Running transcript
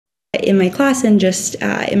in my class and just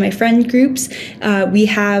in my friend groups, we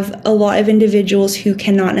have a lot of individuals who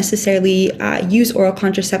cannot necessarily use oral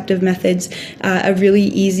contraceptive methods. A really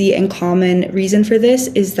easy and common reason for this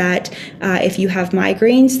is that if you have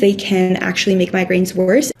migraines, they can actually make migraines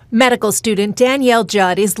worse. Medical student Danielle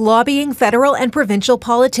Judd is lobbying federal and provincial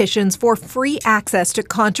politicians for free access to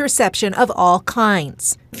contraception of all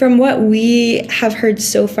kinds. From what we have heard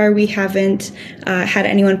so far, we haven't had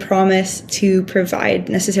anyone promise to provide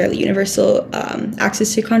necessarily universal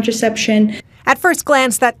access to contraception. At first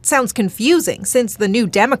glance, that sounds confusing since the New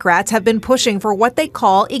Democrats have been pushing for what they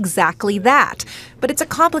call exactly that. But it's a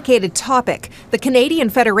complicated topic. The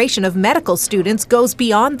Canadian Federation of Medical Students goes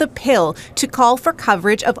beyond the pill to call for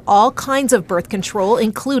coverage of all kinds of birth control,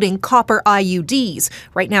 including copper IUDs.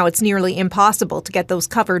 Right now, it's nearly impossible to get those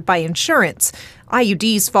covered by insurance.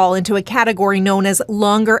 IUDs fall into a category known as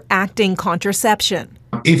longer-acting contraception.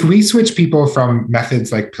 If we switch people from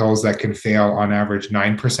methods like pills that can fail on average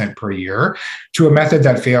 9% per year to a method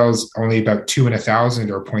that fails only about 2 in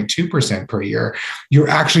 1,000 or 0.2% per year, you're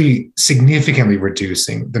actually significantly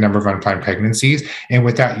reducing the number of unplanned pregnancies. And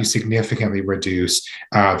with that, you significantly reduce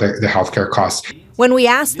the healthcare costs. When we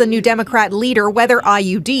asked the New Democrat leader whether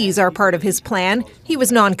IUDs are part of his plan, he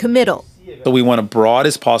was non-committal. So we want a broad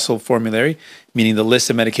as possible formulary, meaning the list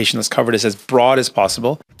of medication that's covered is as broad as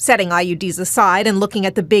possible. Setting IUDs aside and looking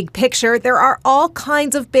at the big picture, there are all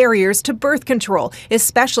kinds of barriers to birth control,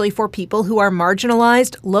 especially for people who are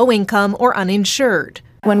marginalized, low income, or uninsured.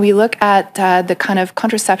 When we look at the kind of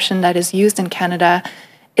contraception that is used in Canada,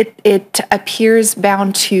 it appears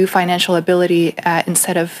bound to financial ability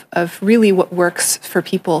instead of really what works for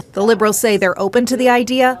people. The Liberals say they're open to the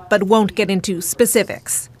idea, but won't get into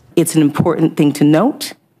specifics. It's an important thing to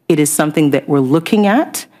note. It is something that we're looking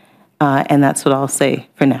at, and that's what I'll say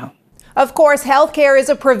for now. Of course, healthcare is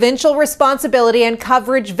a provincial responsibility and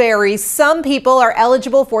coverage varies. Some people are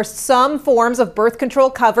eligible for some forms of birth control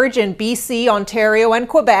coverage in BC, Ontario, and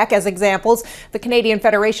Quebec as examples. The Canadian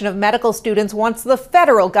Federation of Medical Students wants the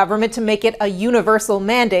federal government to make it a universal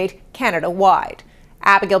mandate Canada-wide.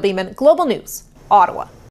 Abigail Bimman, Global News, Ottawa.